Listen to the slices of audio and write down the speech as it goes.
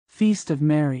Feast of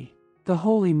Mary, the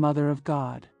Holy Mother of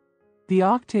God. The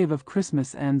octave of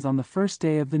Christmas ends on the first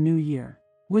day of the new year,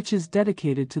 which is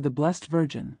dedicated to the Blessed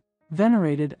Virgin,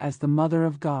 venerated as the Mother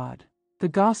of God. The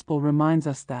Gospel reminds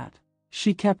us that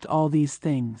she kept all these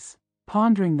things,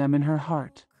 pondering them in her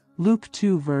heart. Luke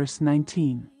 2 verse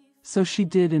 19. So she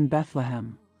did in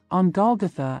Bethlehem, on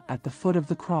Golgotha at the foot of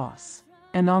the cross,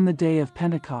 and on the day of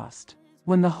Pentecost,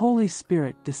 when the Holy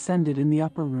Spirit descended in the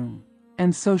upper room.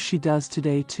 And so she does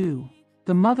today too.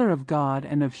 The Mother of God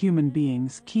and of human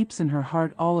beings keeps in her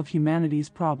heart all of humanity's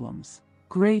problems,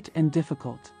 great and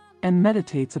difficult, and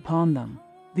meditates upon them.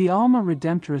 The Alma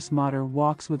Redemptoris Mater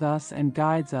walks with us and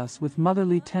guides us with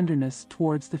motherly tenderness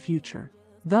towards the future.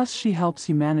 Thus she helps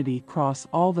humanity cross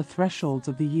all the thresholds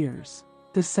of the years,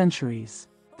 the centuries,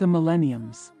 the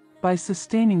millenniums, by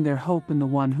sustaining their hope in the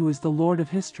one who is the Lord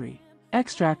of history.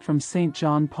 Extract from St.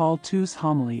 John Paul II's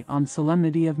homily on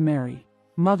Solemnity of Mary,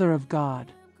 Mother of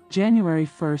God, January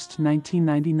 1,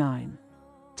 1999.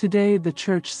 Today the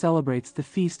Church celebrates the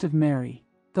Feast of Mary,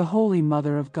 the Holy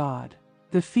Mother of God.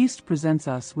 The feast presents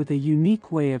us with a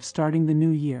unique way of starting the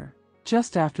new year.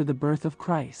 Just after the birth of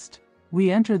Christ,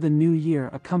 we enter the new year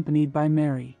accompanied by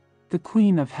Mary, the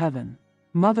Queen of Heaven,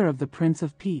 Mother of the Prince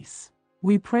of Peace.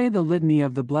 We pray the Litany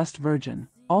of the Blessed Virgin,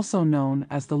 also known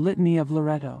as the Litany of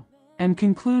Loreto, and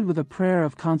conclude with a prayer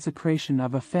of consecration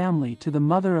of a family to the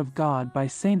Mother of God by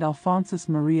Saint Alphonsus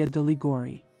Maria de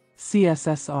Ligori,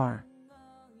 CSSR.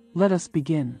 Let us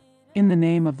begin. In the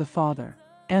name of the Father,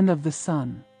 and of the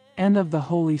Son, and of the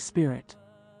Holy Spirit.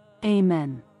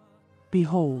 Amen.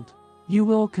 Behold, you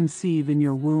will conceive in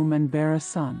your womb and bear a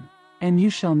son, and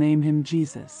you shall name him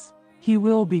Jesus. He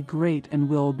will be great and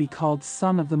will be called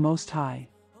Son of the Most High,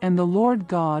 and the Lord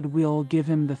God will give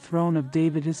him the throne of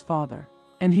David his father,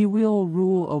 and he will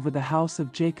rule over the house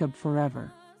of Jacob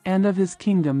forever, and of his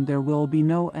kingdom there will be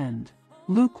no end.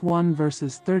 Luke 1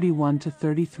 verses 31 to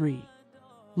 33.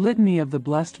 Litany of the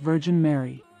Blessed Virgin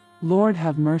Mary. Lord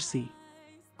have mercy.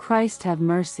 Christ have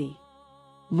mercy.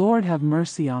 Lord have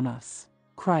mercy on us.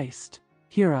 Christ,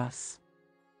 hear us.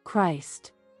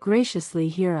 Christ, graciously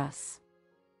hear us.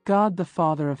 God the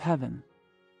Father of heaven,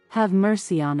 have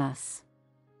mercy on us.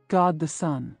 God the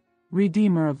Son,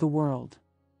 Redeemer of the world,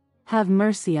 have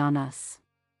mercy on us.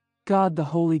 God the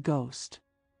Holy Ghost,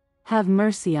 have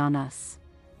mercy on us.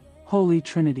 Holy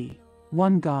Trinity,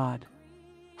 one God,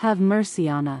 have mercy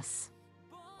on us.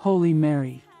 Holy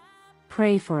Mary,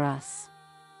 pray for us.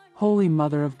 Holy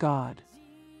Mother of God,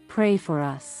 pray for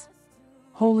us.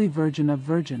 Holy Virgin of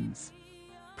Virgins,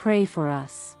 pray for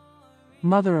us.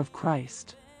 Mother of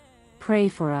Christ, pray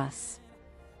for us.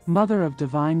 Mother of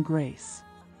Divine Grace,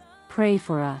 pray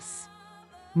for us.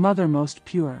 Mother most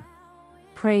pure,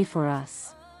 pray for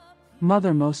us.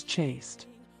 Mother most chaste,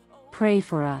 pray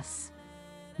for us.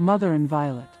 Mother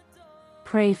inviolate,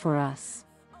 pray for us.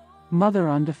 Mother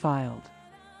undefiled,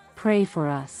 pray for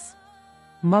us.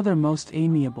 Mother most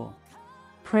amiable,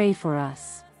 pray for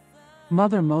us.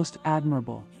 Mother most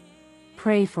admirable,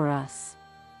 pray for us.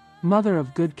 Mother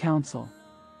of good counsel,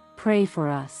 pray for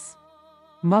us.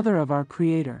 Mother of our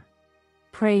Creator,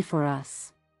 pray for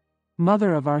us.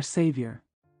 Mother of our Savior,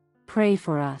 pray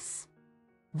for us.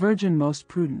 Virgin most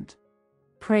prudent,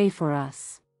 pray for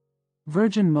us.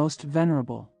 Virgin most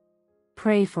venerable,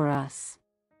 pray for us.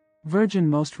 Virgin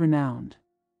most renowned,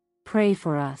 pray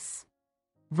for us.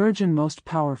 Virgin most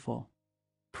powerful,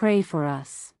 pray for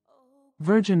us.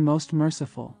 Virgin most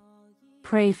merciful,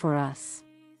 pray for us.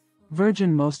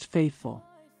 Virgin most faithful,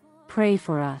 pray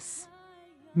for us.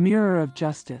 Mirror of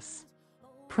justice,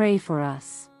 pray for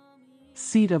us.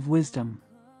 Seat of wisdom,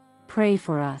 pray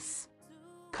for us.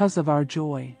 Cause of our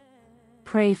joy,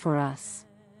 pray for us.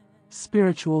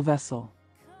 Spiritual vessel,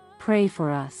 pray for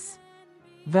us.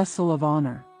 Vessel of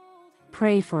honor,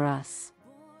 pray for us.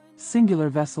 Singular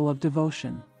vessel of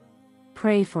devotion,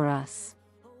 pray for us.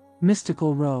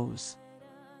 Mystical rose,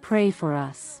 pray for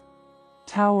us.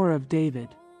 Tower of David,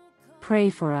 pray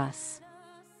for us.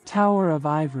 Tower of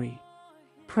ivory,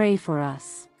 pray for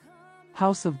us.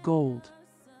 House of gold,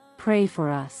 pray for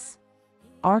us.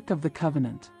 Ark of the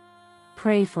Covenant,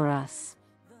 pray for us.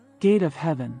 Gate of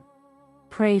heaven,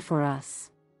 pray for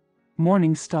us.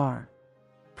 Morning star,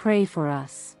 pray for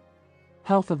us.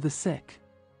 Health of the sick,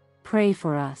 pray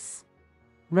for us.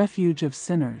 Refuge of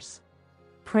sinners,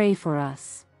 pray for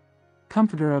us.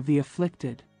 Comforter of the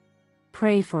afflicted,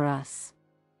 pray for us.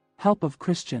 Help of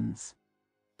Christians,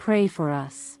 pray for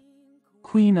us.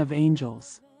 Queen of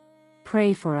angels,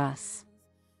 pray for us.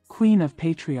 Queen of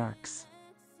patriarchs,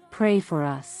 pray for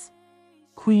us.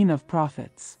 Queen of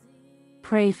prophets,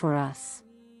 pray for us.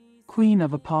 Queen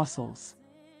of apostles,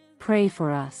 pray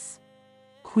for us.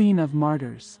 Queen of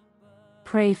martyrs,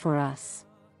 Pray for us.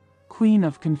 Queen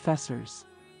of Confessors.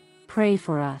 Pray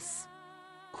for us.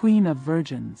 Queen of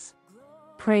Virgins.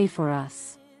 Pray for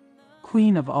us.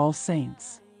 Queen of all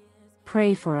saints.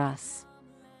 Pray for us.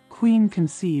 Queen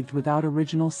conceived without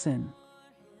original sin.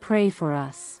 Pray for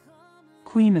us.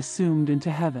 Queen assumed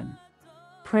into heaven.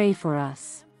 Pray for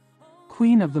us.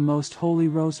 Queen of the Most Holy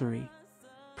Rosary.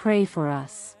 Pray for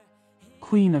us.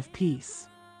 Queen of Peace.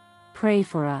 Pray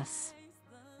for us.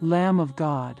 Lamb of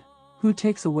God, who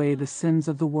takes away the sins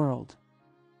of the world.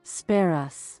 Spare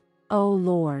us, O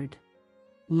Lord.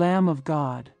 Lamb of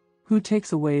God, who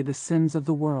takes away the sins of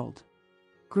the world.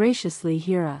 Graciously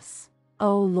hear us,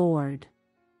 O Lord.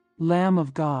 Lamb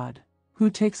of God,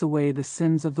 who takes away the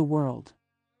sins of the world.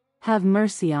 Have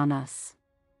mercy on us.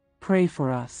 Pray for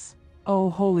us,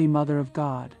 O Holy Mother of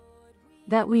God,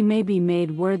 that we may be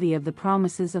made worthy of the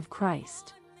promises of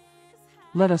Christ.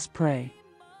 Let us pray.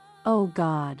 O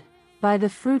God, by the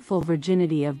fruitful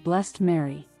virginity of Blessed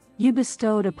Mary, you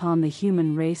bestowed upon the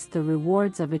human race the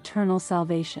rewards of eternal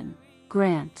salvation.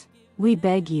 Grant, we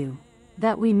beg you,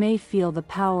 that we may feel the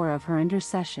power of her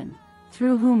intercession,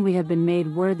 through whom we have been made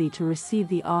worthy to receive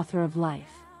the Author of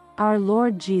life, our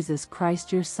Lord Jesus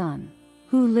Christ your Son,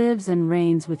 who lives and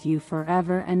reigns with you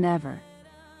forever and ever.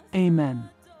 Amen.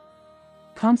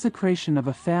 Consecration of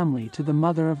a Family to the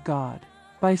Mother of God,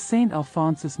 by Saint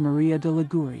Alphonsus Maria de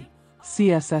Liguori,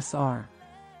 CSSR.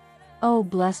 O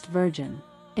Blessed Virgin,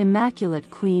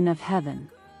 Immaculate Queen of Heaven,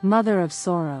 Mother of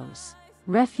Sorrows,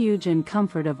 refuge and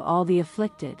comfort of all the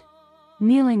afflicted,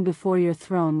 kneeling before your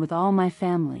throne with all my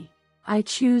family, I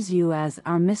choose you as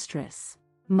our Mistress,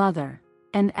 Mother,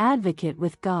 and Advocate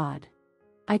with God.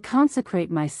 I consecrate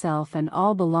myself and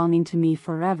all belonging to me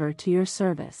forever to your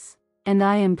service, and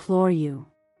I implore you,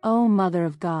 O Mother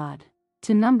of God,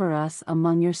 to number us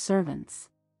among your servants.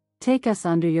 Take us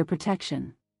under your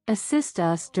protection. Assist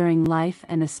us during life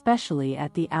and especially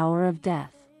at the hour of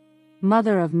death.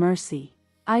 Mother of Mercy,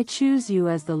 I choose you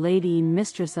as the Lady and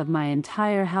Mistress of my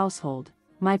entire household,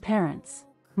 my parents,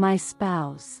 my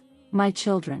spouse, my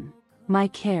children, my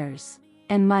cares,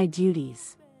 and my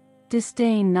duties.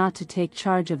 Disdain not to take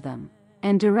charge of them,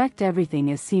 and direct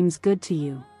everything as seems good to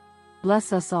you.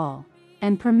 Bless us all,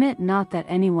 and permit not that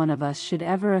any one of us should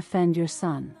ever offend your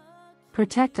Son.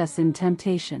 Protect us in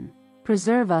temptation,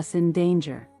 preserve us in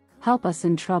danger, help us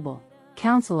in trouble,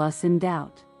 counsel us in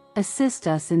doubt, assist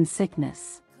us in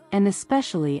sickness, and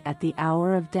especially at the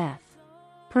hour of death.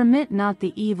 Permit not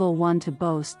the evil one to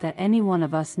boast that any one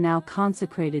of us now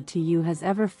consecrated to you has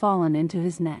ever fallen into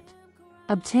his net.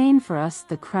 Obtain for us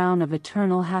the crown of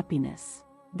eternal happiness,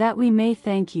 that we may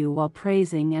thank you while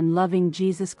praising and loving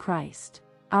Jesus Christ,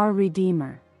 our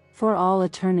Redeemer, for all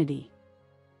eternity.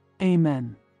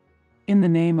 Amen. In the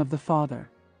name of the Father,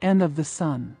 and of the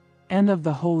Son, and of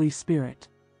the Holy Spirit.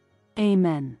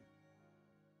 Amen.